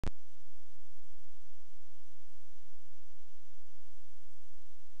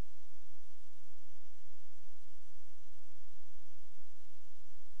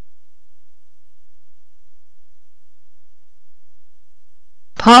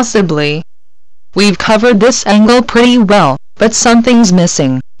Possibly. We've covered this angle pretty well, but something's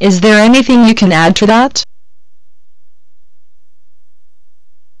missing. Is there anything you can add to that?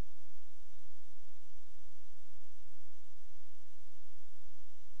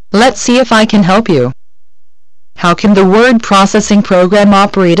 Let's see if I can help you. How can the word processing program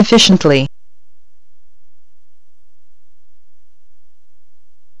operate efficiently?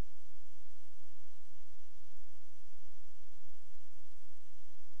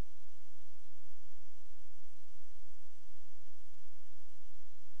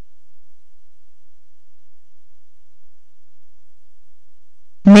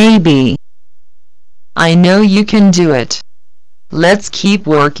 Maybe. I know you can do it. Let's keep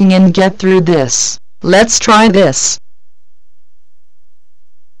working and get through this. Let's try this.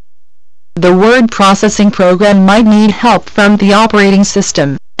 The word processing program might need help from the operating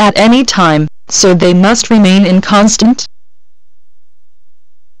system at any time, so they must remain in constant.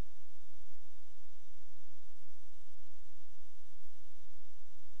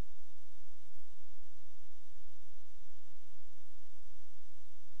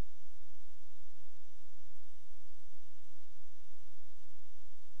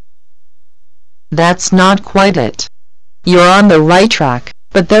 That's not quite it. You're on the right track,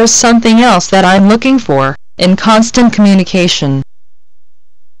 but there's something else that I'm looking for, in constant communication.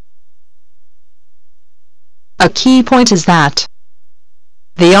 A key point is that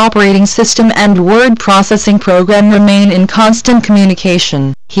the operating system and word processing program remain in constant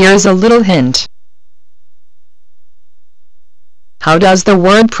communication. Here's a little hint. How does the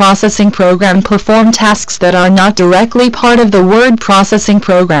word processing program perform tasks that are not directly part of the word processing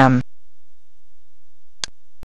program?